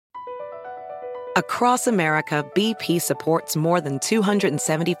Across America, BP supports more than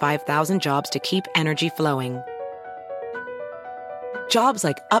 275,000 jobs to keep energy flowing. Jobs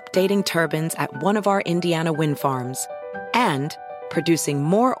like updating turbines at one of our Indiana wind farms and producing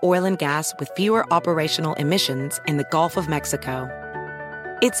more oil and gas with fewer operational emissions in the Gulf of Mexico.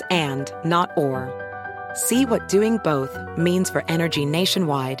 It's and, not or. See what doing both means for energy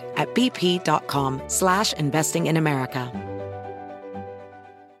nationwide at bp.com/investing in America.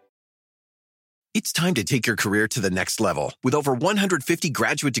 It's time to take your career to the next level. With over 150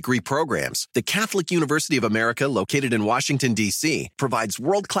 graduate degree programs, the Catholic University of America, located in Washington, D.C., provides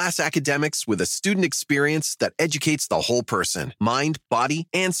world-class academics with a student experience that educates the whole person, mind, body,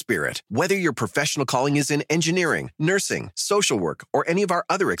 and spirit. Whether your professional calling is in engineering, nursing, social work, or any of our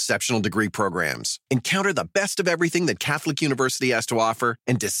other exceptional degree programs, encounter the best of everything that Catholic University has to offer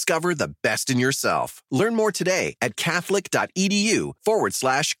and discover the best in yourself. Learn more today at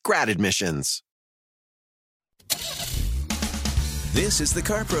catholic.edu/grad admissions. This is the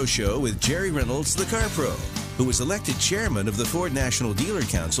Car Pro Show with Jerry Reynolds, the Car Pro, who was elected chairman of the Ford National Dealer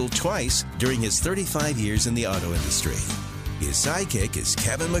Council twice during his 35 years in the auto industry. His sidekick is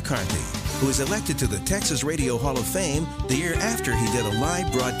Kevin McCarthy, who was elected to the Texas Radio Hall of Fame the year after he did a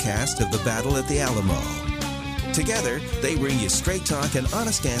live broadcast of the battle at the Alamo. Together, they bring you straight talk and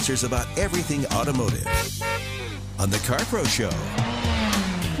honest answers about everything automotive. On the Car Pro Show.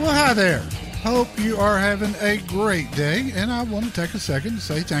 Well, hi there. Hope you are having a great day, and I want to take a second to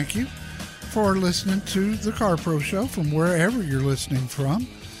say thank you for listening to the Car Pro Show from wherever you're listening from,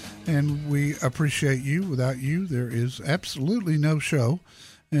 and we appreciate you. Without you, there is absolutely no show,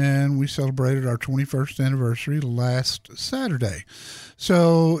 and we celebrated our 21st anniversary last Saturday,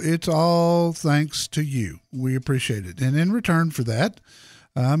 so it's all thanks to you. We appreciate it, and in return for that,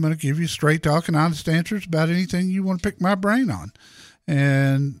 I'm going to give you straight talk and honest answers about anything you want to pick my brain on.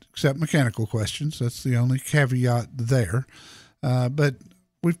 And except mechanical questions. That's the only caveat there. But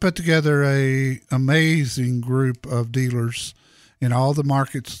we've put together a amazing group of dealers in all the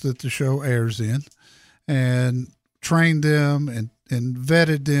markets that the show airs in, and trained them and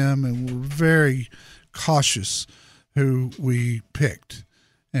vetted them, and we're very cautious who we picked.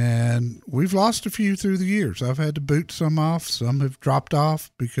 And we've lost a few through the years. I've had to boot some off. Some have dropped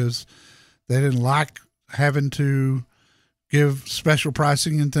off because they didn't like having to give special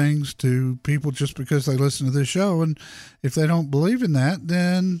pricing and things to people just because they listen to this show. And if they don't believe in that,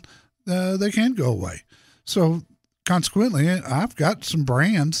 then they can go away. So consequently, I've got some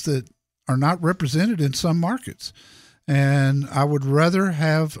brands that are not represented in some markets. And I would rather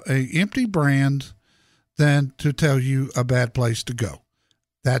have an empty brand than to tell you a bad place to go.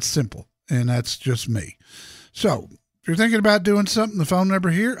 That's simple. And that's just me. So if you're thinking about doing something, the phone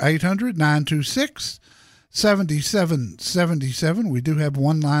number here, 800-926-7777. We do have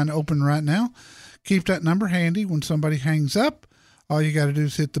one line open right now. Keep that number handy. When somebody hangs up, all you got to do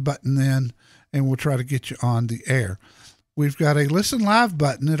is hit the button then, and we'll try to get you on the air. We've got a Listen Live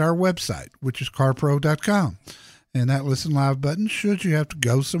button at our website, which is carpro.com. And that Listen Live button, should you have to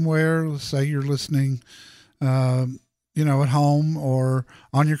go somewhere, let's say you're listening, at home or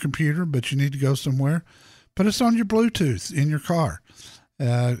on your computer, but you need to go somewhere, put us on your Bluetooth in your car.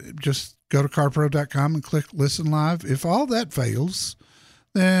 Just go to carpro.com and click Listen Live. If all that fails,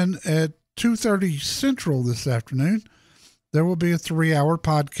 then at 2:30 Central this afternoon, there will be a 3-hour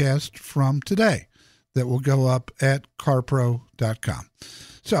podcast from today that will go up at carpro.com.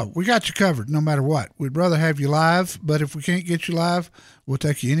 So we got you covered no matter what. We'd rather have you live, but if we can't get you live, we'll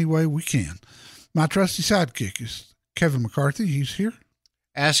take you any way we can. My trusty sidekick is Kevin McCarthy. He's here.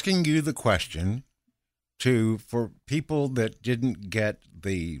 Asking you the question for people that didn't get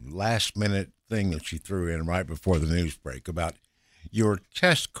the last-minute thing that you threw in right before the news break about your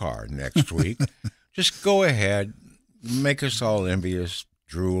test car next week, just go ahead, make us all envious,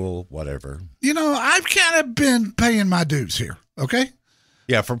 drool, whatever. I've kind of been paying my dues here, okay?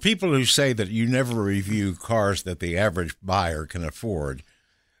 Yeah, for people who say that you never review cars that the average buyer can afford,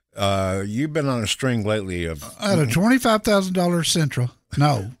 you've been on a string lately of... I had a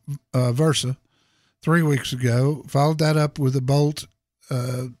 $25,000 Versa 3 weeks ago. Followed that up with a Bolt,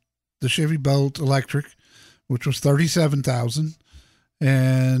 the Chevy Bolt electric, which was $37,000.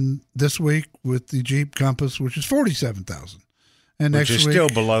 And this week with the Jeep Compass, which is $47,000. And which next is week, still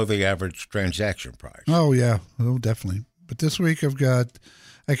below the average transaction price. Oh, yeah. Oh, definitely. But this week I've got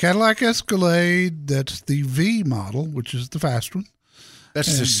a Cadillac Escalade. That's the V model, which is the fast one.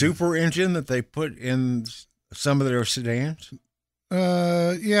 That's the super engine that they put in some of their sedans?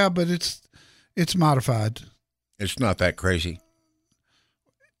 Yeah, but it's It's not that crazy.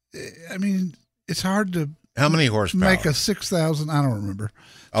 I mean, it's hard to How many horsepower? make a 6,000. I don't remember.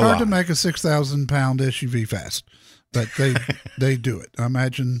 It's A hard to lot. make a 6,000-pound SUV fast, but they do it. I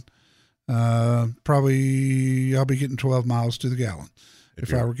imagine probably I'll be getting 12 miles to the gallon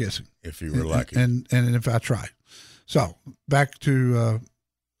if I were guessing. If you were lucky. And if I try. So back to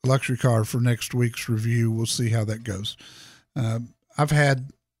luxury car for next week's review. We'll see how that goes. I've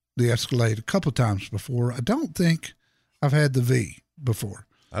had the Escalade a couple of times before. I don't think I've had the V before.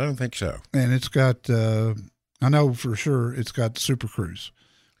 I don't think so. And it's got, I know for sure it's got Super Cruise,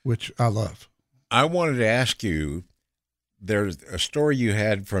 which I love. I wanted to ask you, there's a story you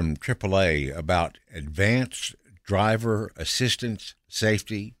had from AAA about advanced driver assistance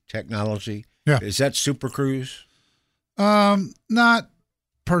safety technology. Yeah. Is that Super Cruise? Not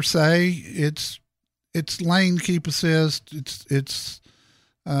per se. It's lane keep assist. It's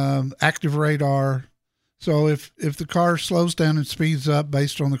active radar. So if the car slows down and speeds up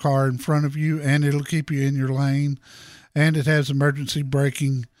based on the car in front of you, and it'll keep you in your lane, and it has emergency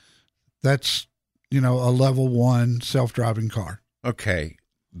braking, that's, a level 1 self-driving car. Okay.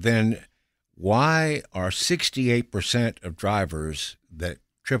 Then why are 68% of drivers that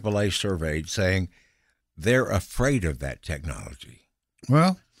AAA surveyed saying they're afraid of that technology?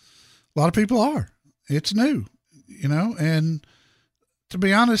 Well, a lot of people are. It's new, and to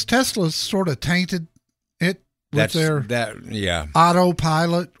be honest, Tesla's sort of tainted it with their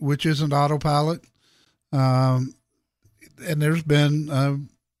autopilot, which isn't autopilot. And there's been a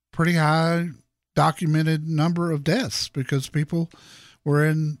pretty high documented number of deaths because people were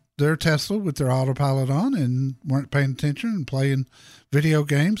in their Tesla with their autopilot on and weren't paying attention and playing video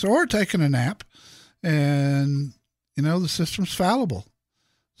games or taking a nap. And, the system's fallible.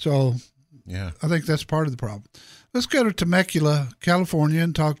 So yeah, I think that's part of the problem. Let's go to Temecula, California,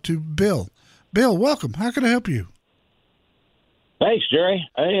 and talk to Bill. Bill, welcome. How can I help you? Thanks, Jerry.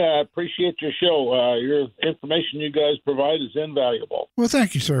 I appreciate your show. Your information you guys provide is invaluable. Well,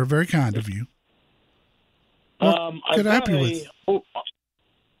 thank you, sir. Very kind of you. What could I help you with?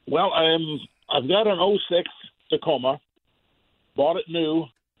 I've got an 06 Tacoma. Bought it new,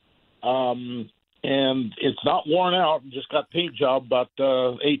 and it's not worn out. Just got paint job about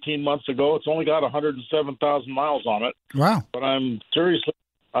 18 months ago. It's only got 107,000 miles on it. Wow! But I'm seriously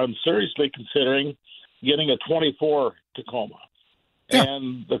considering getting a 24 Tacoma. Yeah.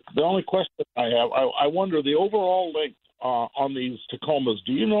 And the only question I have, I wonder the overall length on these Tacomas.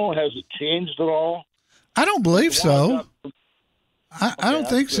 Do you know, has it changed at all? I don't believe so. I don't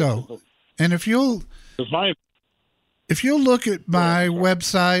think so. And if you'll look at my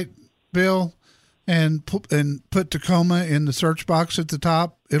website, Bill, and put Tacoma in the search box at the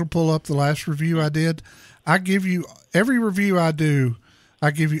top, it'll pull up the last review I did. I give you every review I do.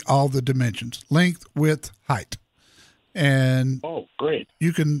 I give you all the dimensions: length, width, height. And great!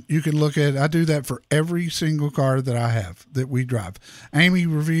 You can look at it. I do that for every single car that I have that we drive. Amy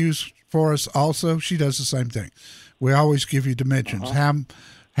reviews for us also. She does the same thing. We always give you dimensions. How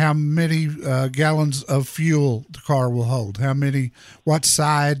many gallons of fuel the car will hold, what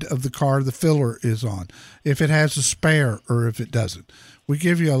side of the car the filler is on, if it has a spare or if it doesn't. We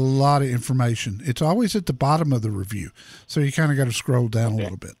give you a lot of information. It's always at the bottom of the review, so you kind of got to scroll down a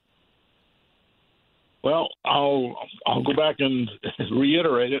little bit. Well, I'll go back and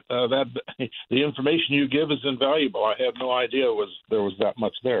reiterate it. That the information you give is invaluable. I had no idea there was that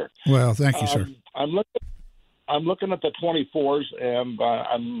much there. Well, thank you, sir. I'm looking at the 24s, and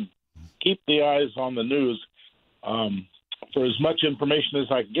I'm keep the eyes on the news for as much information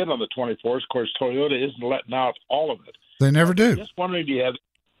as I can get on the 24s. Of course, Toyota isn't letting out all of it. They never do. Just wondering, do you have?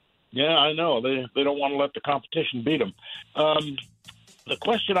 Yeah, I know they don't want to let the competition beat them. The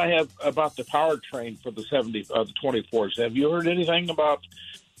question I have about the powertrain for the 24s, have you heard anything about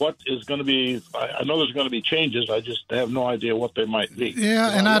what is going to be? I know there's going to be changes. I just have no idea what they might be.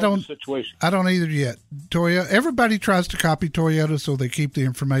 Yeah, and I don't either yet. Toyota, everybody tries to copy Toyota, so they keep the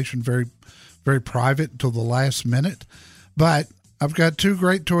information very, very private until the last minute. But I've got two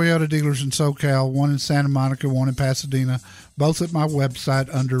great Toyota dealers in SoCal, one in Santa Monica, one in Pasadena, both at my website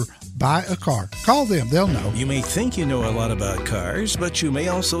under Buy a Car. Call them. They'll know. You may think you know a lot about cars, but you may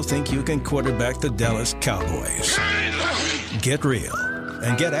also think you can quarterback the Dallas Cowboys. Get real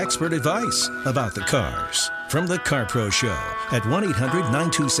and get expert advice about the cars from the Car Pro Show at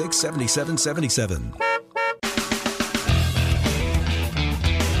 1-800-926-7777.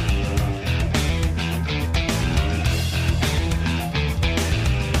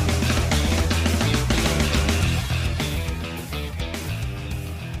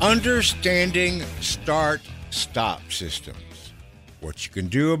 Understanding start-stop systems. What you can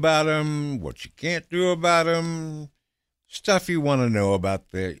do about them, what you can't do about them, stuff you want to know about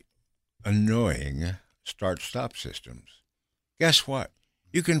the annoying start-stop systems. Guess what?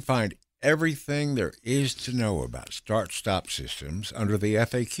 You can find everything there is to know about start-stop systems under the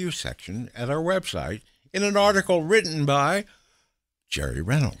FAQ section at our website in an article written by Jerry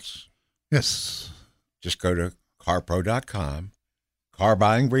Reynolds. Yes. Just go to carpro.com, car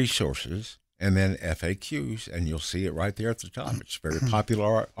buying resources, and then FAQs, and you'll see it right there at the top. It's a very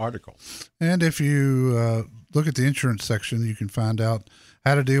popular article. And if you look at the insurance section, you can find out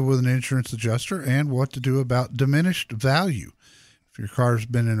how to deal with an insurance adjuster and what to do about diminished value. If your car's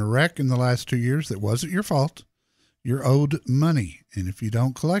been in a wreck in the last 2 years that wasn't your fault, you're owed money. And if you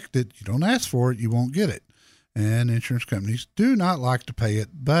don't collect it, you don't ask for it, you won't get it. And insurance companies do not like to pay it,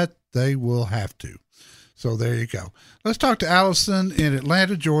 but they will have to. So there you go. Let's talk to Allison in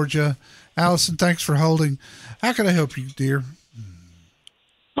Atlanta, Georgia. Allison, thanks for holding. How can I help you, dear?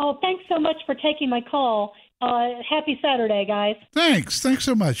 Oh, thanks so much for taking my call. Happy Saturday, guys. Thanks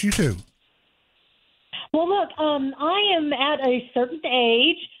so much. You too. Well, look, I am at a certain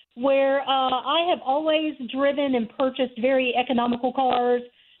age where I have always driven and purchased very economical cars,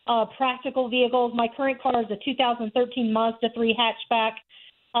 practical vehicles. My current car is a 2013 Mazda 3 hatchback.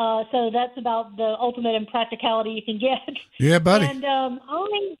 So that's about the ultimate in practicality you can get. Yeah, buddy. And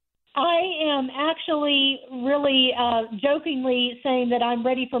I am actually really jokingly saying that I'm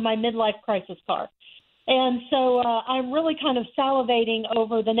ready for my midlife crisis car. And so I'm really kind of salivating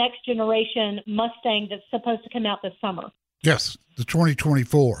over the next generation Mustang that's supposed to come out this summer. Yes, the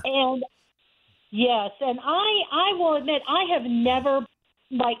 2024. And yes, and I will admit I have never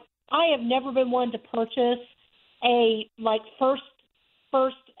been one to purchase a first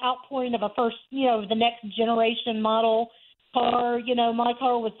outpouring of the next generation model car. My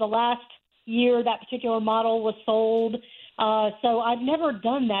car was the last year that particular model was sold. So I've never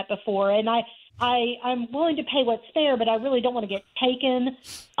done that before. And I'm willing to pay what's fair, but I really don't want to get taken.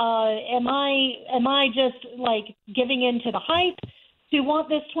 Am I just giving in to the hype to want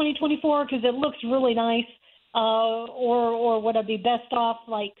this 2024 because it looks really nice? Or would I be best off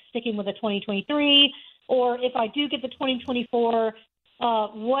sticking with the 2023? Or if I do get the 2024,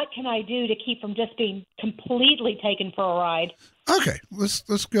 what can I do to keep from just being completely taken for a ride? Okay,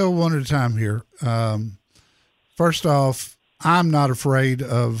 let's go one at a time here. First off, I'm not afraid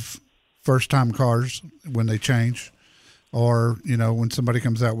of first-time cars when they change, or when somebody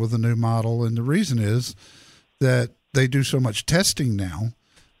comes out with a new model. And the reason is that they do so much testing now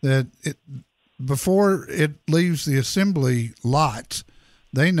that before it leaves the assembly lot,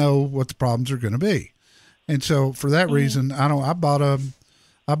 they know what the problems are going to be. And so for that reason, I bought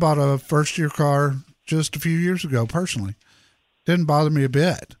a first-year car just a few years ago personally. Didn't bother me a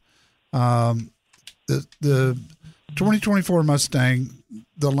bit. The 2024 Mustang,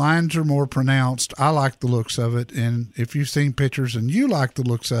 the lines are more pronounced. I like the looks of it. And if you've seen pictures and you like the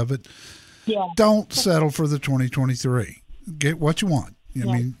looks of it, don't settle for the 2023. Get what you want. I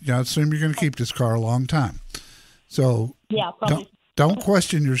mean, I assume you're going to keep this car a long time. So don't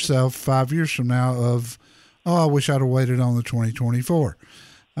question yourself 5 years from now of, I wish I'd have waited on the 2024.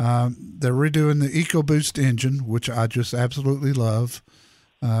 They're redoing the EcoBoost engine, which I just absolutely love.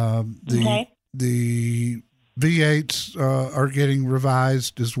 The V8s are getting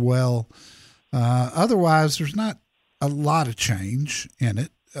revised as well. Otherwise, there's not a lot of change in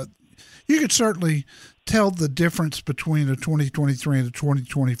it. You could certainly tell the difference between a 2023 and a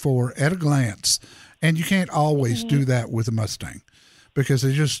 2024 at a glance, and you can't always do that with a Mustang because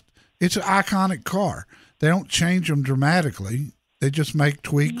it's an iconic car. They don't change them dramatically. They just make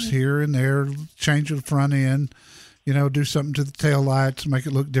tweaks here and there, change the front end, do something to the tail lights, make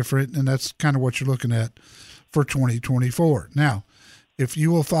it look different, and that's kind of what you're looking at for 2024. Now, if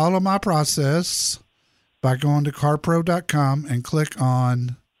you will follow my process by going to carpro.com and click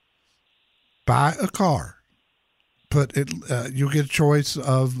on buy a car, you'll get a choice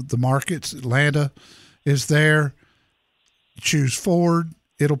of the markets. Atlanta is there. Choose Ford.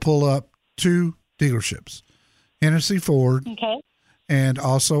 It'll pull up 2 dealerships, Hennessy Ford, and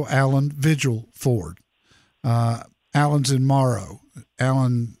also Allen Vigil Ford. Allen's in Morrow.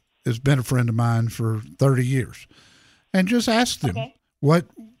 Allen has been a friend of mine for 30 years. And just ask them what,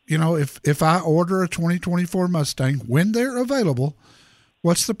 if I order a 2024 Mustang, when they're available,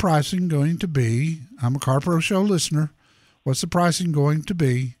 what's the pricing going to be? I'm a CarPro Show listener. What's the pricing going to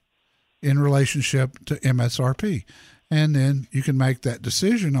be in relationship to MSRP? And then you can make that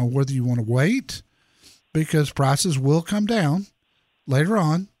decision on whether you want to wait, because prices will come down later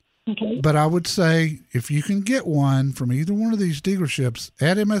on. But I would say if you can get one from either one of these dealerships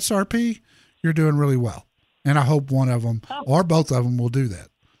at MSRP, you're doing really well. And I hope one of them or both of them will do that.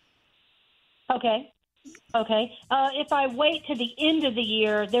 Okay. Okay. If I wait to the end of the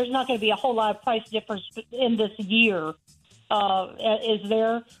year, there's not going to be a whole lot of price difference in this year. Is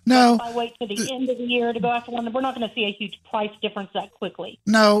there? No. If I wait to the end of the year to go after one, we're not going to see a huge price difference that quickly.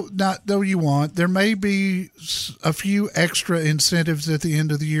 No, not though you want. There may be a few extra incentives at the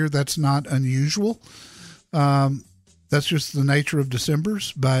end of the year. That's not unusual. That's just the nature of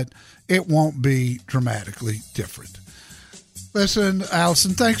December's, but it won't be dramatically different. Listen,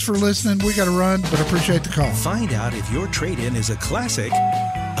 Allison, thanks for listening. We got to run, but I appreciate the call. Find out if your trade-in is a classic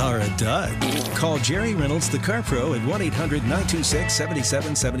or a dud. Call Jerry Reynolds, the Car Pro, at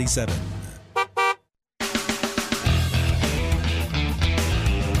 1-800-926-7777.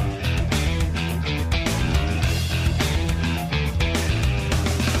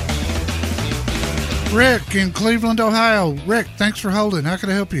 Rick in Cleveland, Ohio. Rick, thanks for holding. How can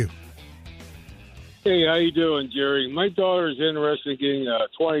I help you? Hey, how you doing, Jerry? My daughter is interested in getting a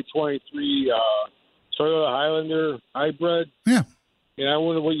 2023 Toyota Highlander hybrid. Yeah. And I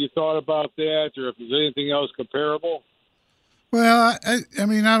wonder what you thought about that, or if there's anything else comparable. Well, I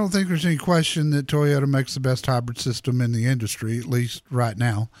mean, I don't think there's any question that Toyota makes the best hybrid system in the industry, at least right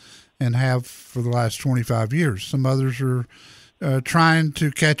now, and have for the last 25 years. Some others are trying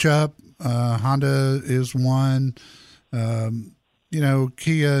to catch up. Honda is one. Kia and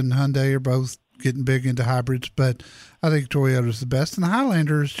Hyundai are both getting big into hybrids, but I think Toyota's the best. And the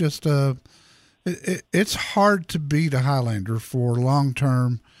Highlander is just it's hard to beat a Highlander for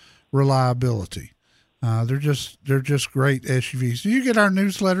long-term reliability. They're just great SUVs. Do you get our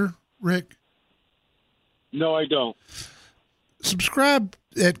newsletter, Rick? No, I don't. Subscribe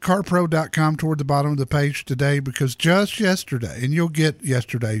at carpro.com toward the bottom of the page today, because just yesterday, and you'll get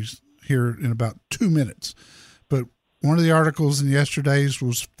yesterday's here in about 2 minutes, but one of the articles in yesterday's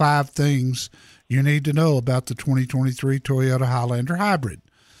was 5 things you need to know about the 2023 Toyota Highlander hybrid.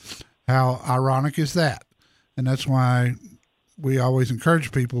 How ironic is that? And that's why we always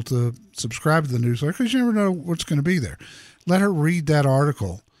encourage people to subscribe to the newsletter, because you never know what's going to be there. Let her read that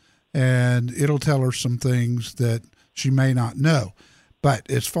article, and it'll tell her some things that she may not know. But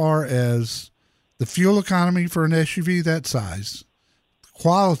as far as the fuel economy for an SUV that size,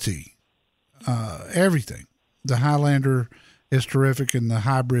 quality, everything, the Highlander is terrific, and the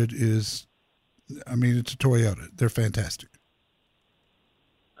hybrid is, it's a Toyota. They're fantastic.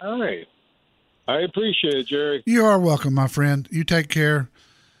 All right. I appreciate it, Jerry. You are welcome, my friend. You take care.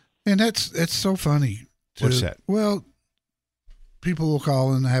 And it's so funny. What's that? Well, people will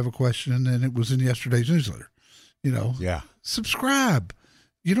call and have a question, and it was in yesterday's newsletter. Yeah. Subscribe.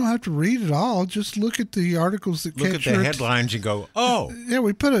 You don't have to read it all. Just look at the articles that Look at the headlines and go, oh. Yeah,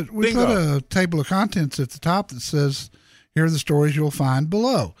 we put a table of contents at the top that says, here are the stories you'll find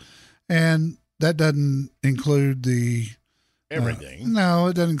below. And that doesn't include the everything. No,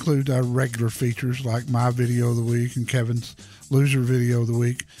 it doesn't include our regular features like my video of the week and Kevin's loser video of the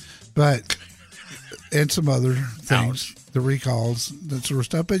week, and some other things, the recalls, that sort of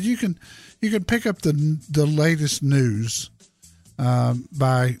stuff. But you can pick up the latest news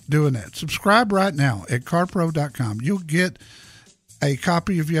by doing that. Subscribe right now at carpro.com. You'll get a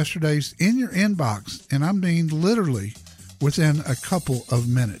copy of yesterday's in your inbox, and I mean literally within a couple of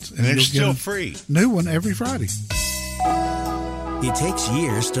minutes. And it's still free. New one every Friday. It takes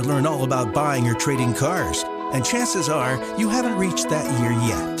years to learn all about buying or trading cars, and chances are you haven't reached that year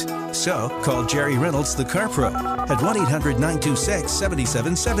yet. So call Jerry Reynolds, the Car Pro, at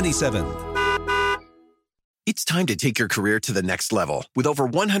 1-800-926-7777. It's time to take your career to the next level. With over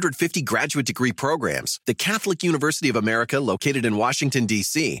 150 graduate degree programs, the Catholic University of America, located in Washington,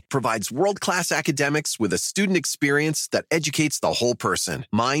 D.C., provides world-class academics with a student experience that educates the whole person,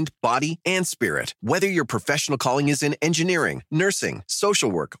 mind, body, and spirit. Whether your professional calling is in engineering, nursing,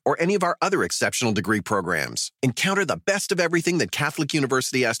 social work, or any of our other exceptional degree programs, encounter the best of everything that Catholic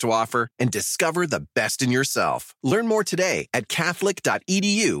University has to offer and discover the best in yourself. Learn more today at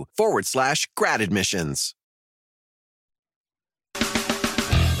catholic.edu/grad admissions.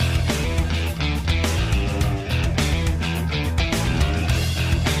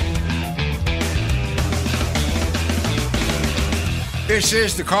 This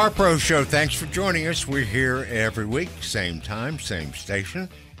is the Car Pro Show. Thanks for joining us. We're here every week, same time, same station.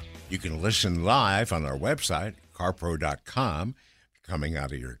 You can listen live on our website, carpro.com, coming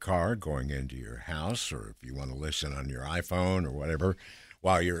out of your car, going into your house, or if you want to listen on your iPhone or whatever,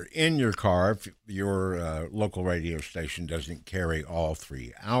 while you're in your car, if your local radio station doesn't carry all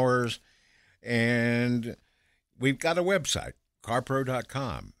 3 hours. And we've got a website,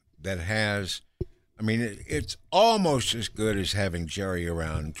 carpro.com, that has... it's almost as good as having Jerry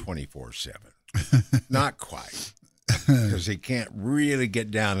around 24/7. Not quite, because he can't really get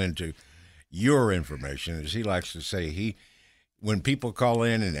down into, your information. As he likes to say, when people call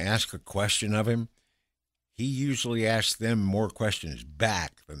in and ask a question of him, he usually asks them more questions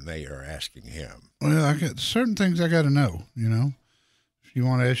back than they are asking him. Well, I got certain things I got to know. If you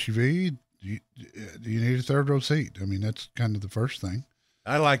want an SUV, do you need a third row seat? I mean, that's kind of the first thing.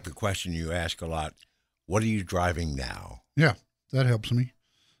 I like the question you ask a lot. What are you driving now? Yeah, that helps me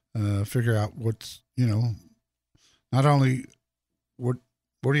figure out what's, not only what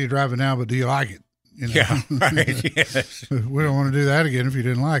are you driving now, but do you like it? Yeah, right. Yes. We don't want to do that again if you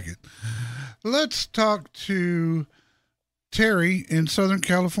didn't like it. Let's talk to Terry in Southern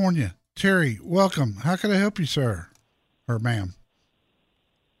California. Terry, welcome. How can I help you, sir? Or ma'am?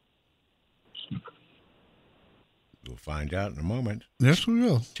 We'll find out in a moment. Yes, we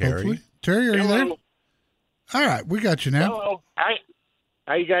will. Terry? Hopefully. Terry, are you there? All right, we got you now. Hello. Hi.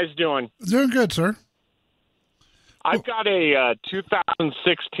 How you guys doing? Doing good, sir. I've got a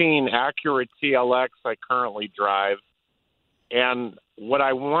 2016 Acura TLX I currently drive, and what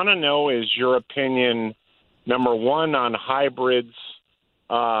I want to know is your opinion, number one, on hybrids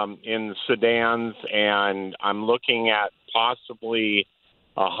in sedans, and I'm looking at possibly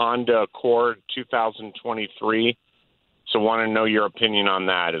a Honda Accord 2023, so want to know your opinion on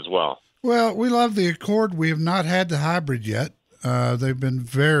that as well. Well, we love the Accord. We have not had the hybrid yet. They've been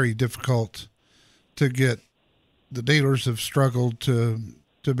very difficult to get. The dealers have struggled to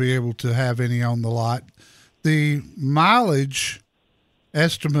be able to have any on the lot. The mileage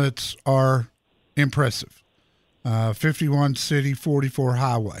estimates are impressive. 51 city, 44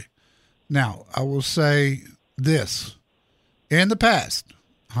 highway. Now, I will say this. In the past,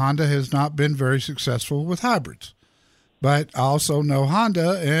 Honda has not been very successful with hybrids. But I also know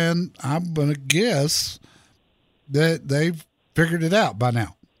Honda, and I'm going to guess that they've figured it out by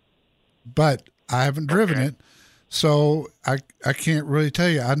now. But I haven't driven it, so I can't really tell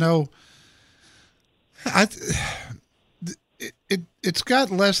you. I know it's got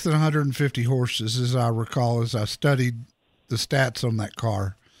less than 150 horses, as I recall, as I studied the stats on that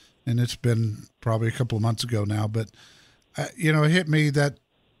car, and it's been probably a couple of months ago now. But, it hit me that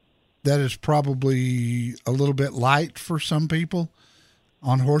is probably a little bit light for some people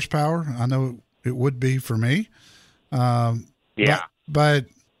on horsepower. I know it would be for me. Yeah. But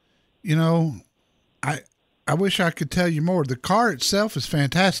I wish I could tell you more. The car itself is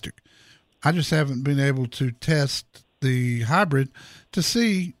fantastic. I just haven't been able to test the hybrid to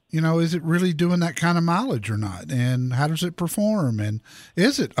see, is it really doing that kind of mileage or not? And how does it perform? And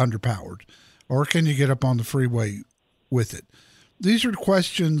is it underpowered? Or can you get up on the freeway with it? These are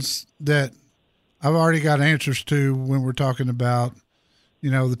questions that I've already got answers to when we're talking about, the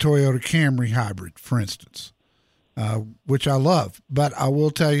Toyota Camry hybrid, for instance, which I love. But I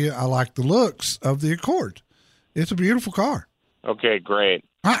will tell you, I like the looks of the Accord. It's a beautiful car. Okay, great.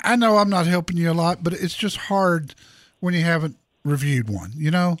 I know I'm not helping you a lot, but it's just hard when you haven't reviewed one,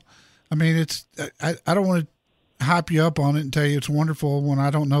 I mean, I don't want to hype you up on it and tell you it's wonderful when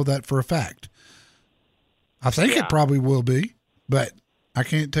I don't know that for a fact. I think it probably will be, but I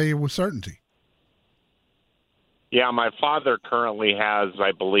can't tell you with certainty. Yeah, my father currently has,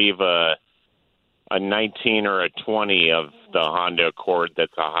 I believe, a 19 or a 20 of the Honda Accord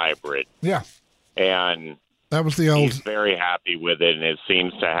that's a hybrid. Yeah. And that was the old. He's very happy with it, and it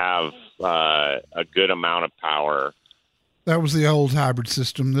seems to have a good amount of power. That was the old hybrid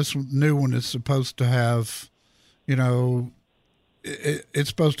system. This new one is supposed to have, it's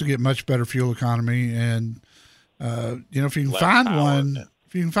supposed to get much better fuel economy. And, if you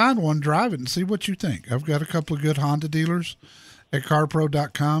can find one, drive it and see what you think. I've got a couple of good Honda dealers at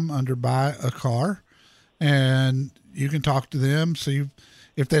carpro.com under Buy a Car, and you can talk to them. See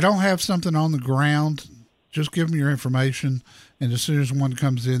if they don't have something on the ground, just give them your information. And as soon as one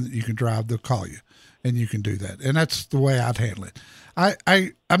comes in that you can drive, they'll call you. And you can do that. And that's the way I'd handle it.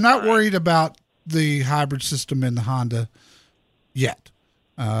 I'm not worried about the hybrid system in the Honda yet.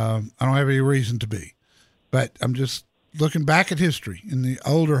 I don't have any reason to be. But I'm just looking back at history. In the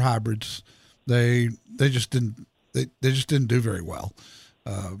older hybrids, they just didn't do very well.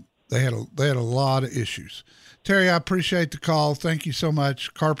 They had a lot of issues. Terry, I appreciate the call. Thank you so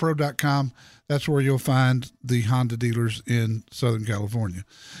much. CarPro.com. That's where you'll find the Honda dealers in Southern California.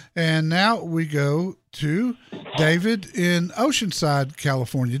 And now we go to David in Oceanside,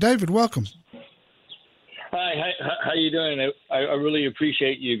 California. David, welcome. Hi, how you doing? I really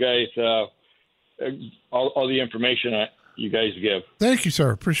appreciate you guys, all the information you guys give. Thank you,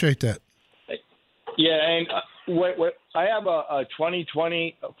 sir. Appreciate that. Yeah, and what I have a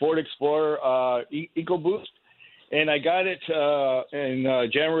 2020 Ford Explorer EcoBoost, and I got it in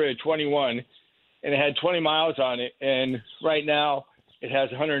January of 21. And it had 20 miles on it. And right now it has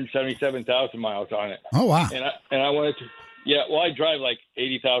 177,000 miles on it. Oh, wow. And I wanted to, yeah, well, I drive like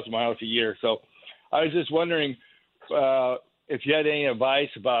 80,000 miles a year. So I was just wondering if you had any advice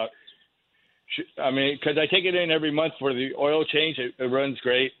about, because I take it in every month for the oil change. It runs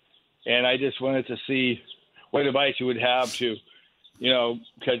great. And I just wanted to see what advice you would have to,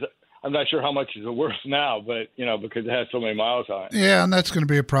 because I'm not sure how much it's worth now, but, because it has so many miles on it. Yeah, and that's going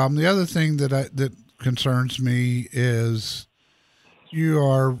to be a problem. The other thing that concerns me is you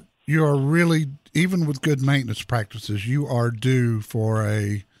are really, even with good maintenance practices, you are due for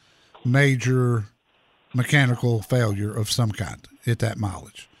a major mechanical failure of some kind at that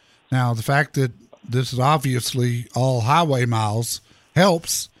mileage. Now, the fact that this is obviously all highway miles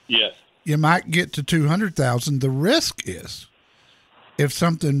helps. Yes. You might get to 200,000. The risk is if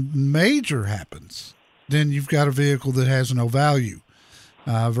something major happens, then you've got a vehicle that has no value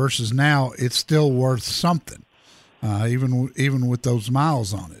versus now it's still worth something, even with those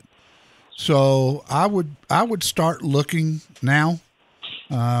miles on it. So I would start looking now.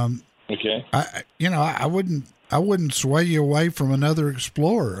 Okay. I wouldn't sway you away from another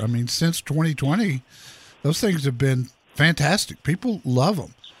Explorer. I mean, since 2020, those things have been fantastic. People love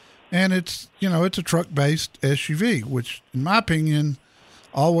them. And it's a truck-based SUV, which, in my opinion,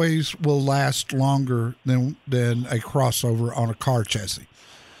 always will last longer than a crossover on a car chassis.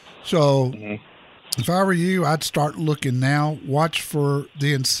 So if I were you, I'd start looking now. Watch for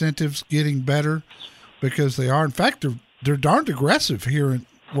the incentives getting better because they are. In fact, they're darned aggressive here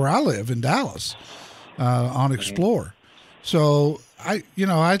where I live in Dallas on Explorer. So I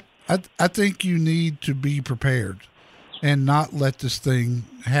think you need to be prepared and not let this thing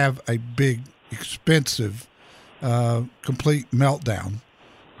have a big, expensive, complete meltdown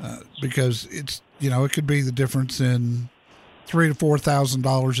because it's it could be the difference in $3,000 to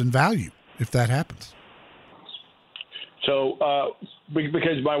 $4,000 in value if that happens. So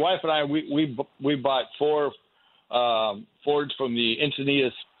because my wife and I we bought four Fords from the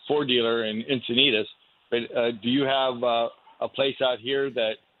Encinitas Ford dealer in Encinitas, but do you have a place out here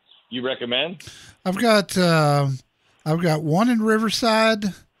that you recommend? I've got one in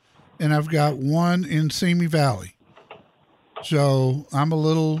Riverside, and I've got one in Simi Valley. So I'm a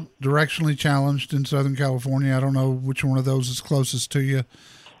little directionally challenged in Southern California. I don't know which one of those is closest to you.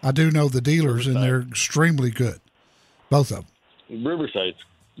 I do know the dealers, and they're extremely good, both of them. Riverside's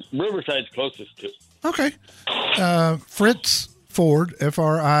closest to. Okay. Fritz Ford,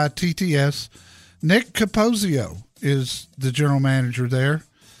 Fritts. Nick Capozio is the general manager there.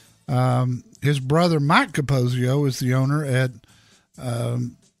 His brother, Mike Capozio, is the owner at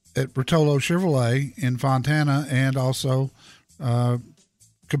Rotolo Chevrolet in Fontana and also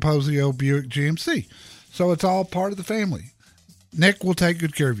Capozio Buick GMC. So it's all part of the family. Nick will take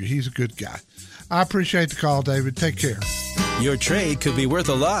good care of you. He's a good guy. I appreciate the call, David. Take care. Your trade could be worth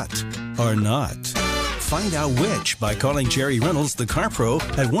a lot or not. Find out which by calling Jerry Reynolds, the Car Pro,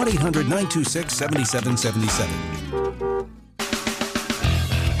 at 1-800-926-7777.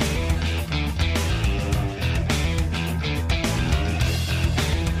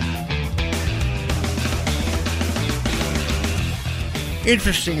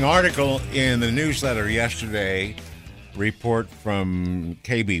 Interesting article in the newsletter yesterday, report from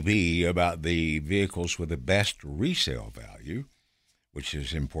KBB about the vehicles with the best resale value, which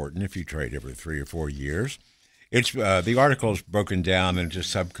is important if you trade every 3 or 4 years. It's the article is broken down into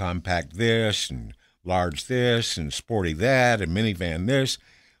subcompact this and large this and sporty that and minivan this.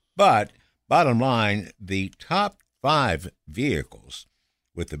 But bottom line, the top 5 vehicles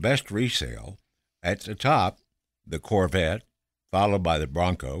with the best resale, at the top, the Corvette, followed by the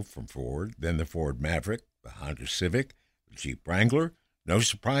Bronco from Ford, then the Ford Maverick, the Honda Civic, the Jeep Wrangler. No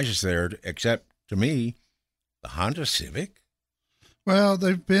surprises there, except to me, the Honda Civic. Well,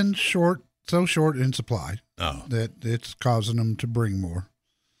 they've been so short in supply that it's causing them to bring more.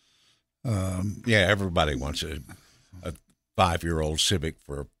 Yeah, everybody wants a 5-year-old Civic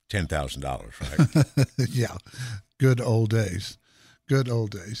for $10,000, right? Yeah, good old days. Good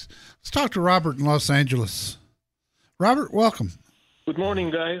old days. Let's talk to Robert in Los Angeles. Robert, welcome. Good morning,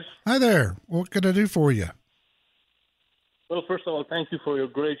 guys. Hi there. What can I do for you? Well, first of all, thank you for your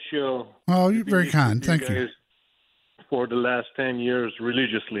great show. Oh, you're very kind. Thank you. For the last 10 years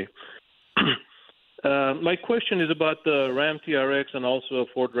religiously. My question is about the Ram TRX and also a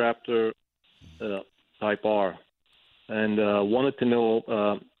Ford Raptor Type R. And wanted to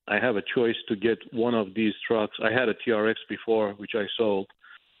know, I have a choice to get one of these trucks. I had a TRX before, which I sold.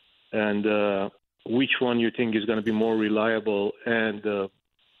 And which one you think is going to be more reliable? And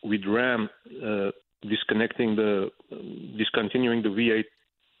with Ram discontinuing the V8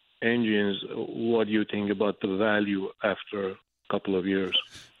 engines, what do you think about the value after couple of years.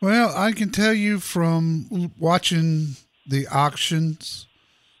 Well, I can tell you from watching the auctions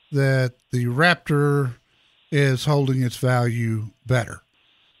that the Raptor is holding its value better.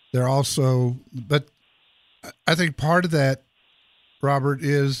 They're also, but I think part of that, Robert,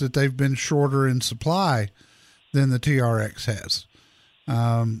 is that they've been shorter in supply than the TRX has.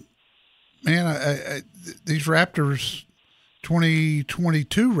 These Raptors,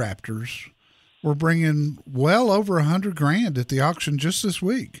 2022 Raptors, were bringing well over $100,000 at the auction just this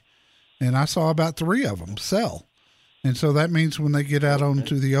week. And I saw about 3 of them sell. And so that means when they get out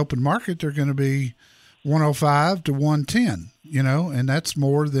onto the open market, they're going to be 105 to 110, and that's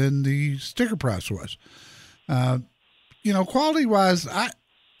more than the sticker price was. Quality wise,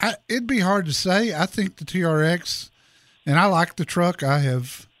 it'd be hard to say. I think the TRX, and I like the truck.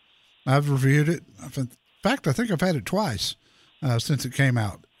 I've reviewed it. In fact, I think I've had it twice since it came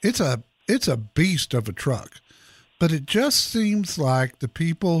out. It's a beast of a truck, but it just seems like the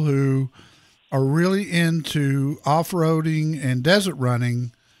people who are really into off-roading and desert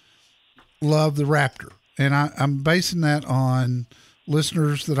running love the Raptor. And I'm basing that on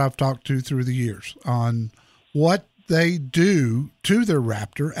listeners that I've talked to through the years on what they do to their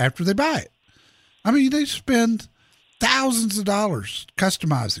Raptor after they buy it. I mean, they spend thousands of dollars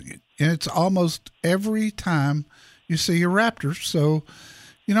customizing it, and it's almost every time you see a Raptor. So,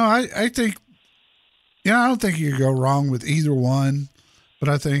 I think, I don't think you could go wrong with either one, but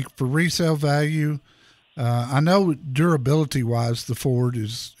I think for resale value, I know durability-wise, the Ford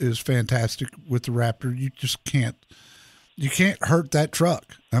is fantastic with the Raptor. You just can't hurt that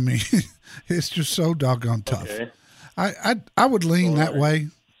truck. I mean, it's just so doggone tough. Okay. I would lean that way.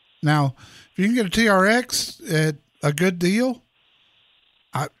 Now, if you can get a TRX at a good deal,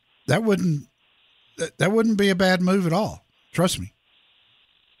 that wouldn't be a bad move at all. Trust me.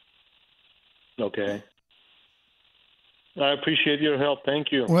 Okay. I appreciate your help.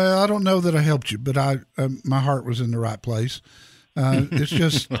 Thank you. Well, I don't know that I helped you, but my heart was in the right place. It's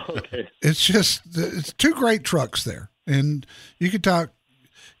just, okay. It's 2 great trucks there, and you could go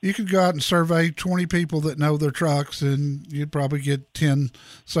out and survey 20 people that know their trucks, and you'd probably get 10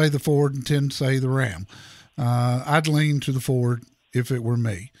 say the Ford and 10 say the Ram. I'd lean to the Ford if it were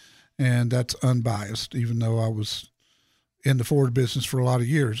me, and that's unbiased, even though I was in the Ford business for a lot of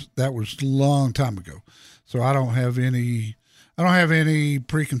years. That was a long time ago. So I don't have any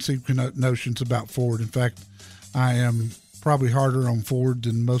preconceived notions about Ford. In fact, I am probably harder on Ford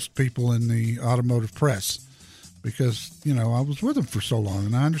than most people in the automotive press because, I was with them for so long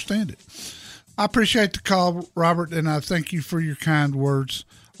and I understand it. I appreciate the call, Robert, and I thank you for your kind words.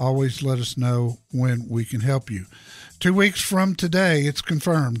 Always let us know when we can help you. 2 weeks from today, it's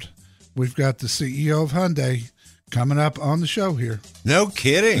confirmed. We've got the CEO of Hyundai coming up on the show here. No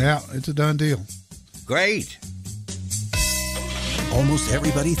kidding. Yeah, it's a done deal. Great. Almost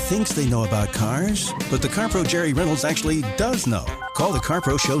everybody thinks they know about cars, but the CarPro Jerry Reynolds actually does know. Call the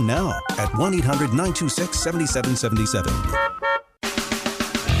CarPro Show now at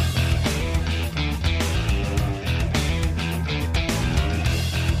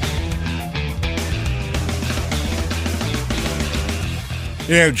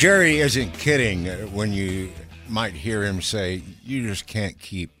Jerry isn't kidding when you might hear him say, you just can't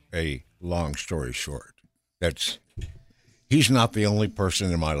keep a long story short. He's not the only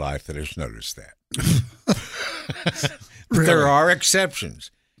person in my life that has noticed that. Really? There are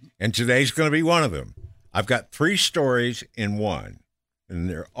exceptions, and today's going to be one of them. I've got 3 stories in one, and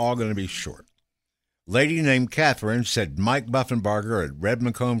they're all going to be short. Lady named Catherine said Mike Buffenbarger at Red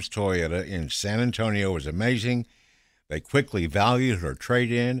McCombs Toyota in San Antonio was amazing. They quickly valued her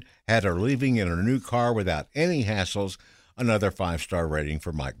trade-in, had her leaving in her new car without any hassles, another 5-star rating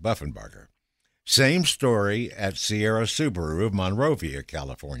for Mike Buffenbarger. Same story at Sierra Subaru of Monrovia,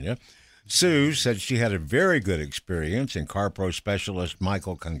 California. Sue said she had a very good experience, and CarPro specialist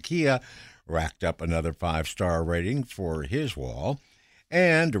Michael Conquilla racked up another 5-star rating for his wall.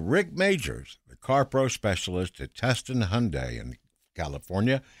 And Rick Majors, the CarPro specialist at Tustin Hyundai in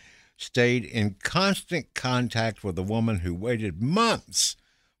California, stayed in constant contact with a woman who waited months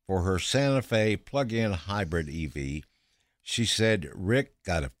for her Santa Fe plug-in hybrid EV. She said Rick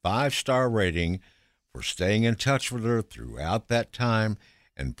got a 5-star rating for staying in touch with her throughout that time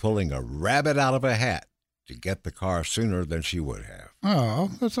and pulling a rabbit out of a hat to get the car sooner than she would have. Oh,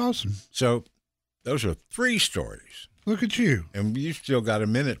 that's awesome. So those are 3 stories. Look at you. And you still got a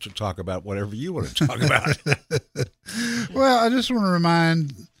minute to talk about whatever you want to talk about. Well, I just want to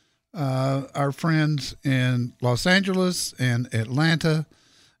remind our friends in Los Angeles and Atlanta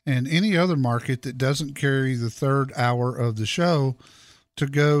and any other market that doesn't carry the 3rd hour of the show to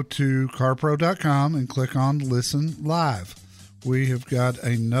go to carpro.com and click on Listen Live. we have got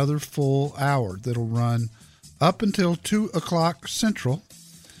another full hour that'll run up until 2 o'clock Central,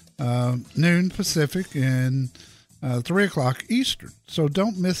 noon Pacific, and 3 o'clock Eastern. So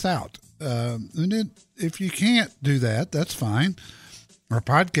don't miss out. And then if you can't do that, that's fine. Our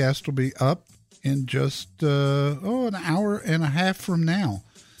podcast will be up in just an hour and a half from now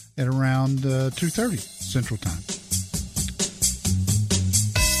at around 2:30 Central Time.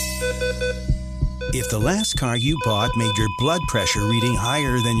 If the last car you bought made your blood pressure reading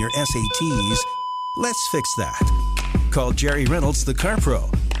higher than your SATs, let's fix that. Call Jerry Reynolds, the Car Pro,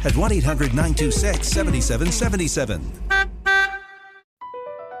 at 1-800-926-7777.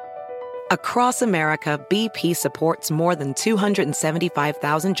 Across America, BP supports more than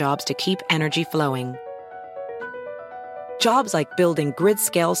 275,000 jobs to keep energy flowing. Jobs like building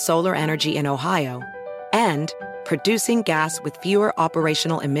grid-scale solar energy in Ohio and producing gas with fewer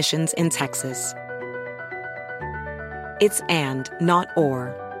operational emissions in Texas. It's and, not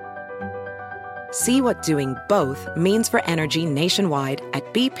or. See what doing both means for energy nationwide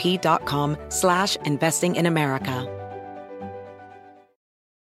at bp.com/investing in America.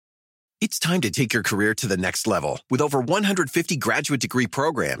 It's time to take your career to the next level. With over 150 graduate degree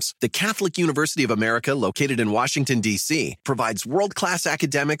programs, the Catholic University of America, located in Washington, D.C., provides world-class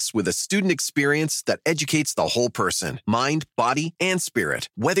academics with a student experience that educates the whole person, mind, body, and spirit.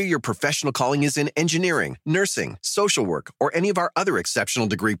 Whether your professional calling is in engineering, nursing, social work, or any of our other exceptional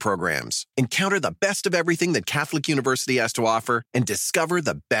degree programs, encounter the best of everything that Catholic University has to offer and discover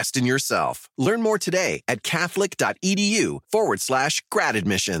the best in yourself. Learn more today at catholic.edu/grad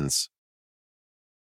admissions.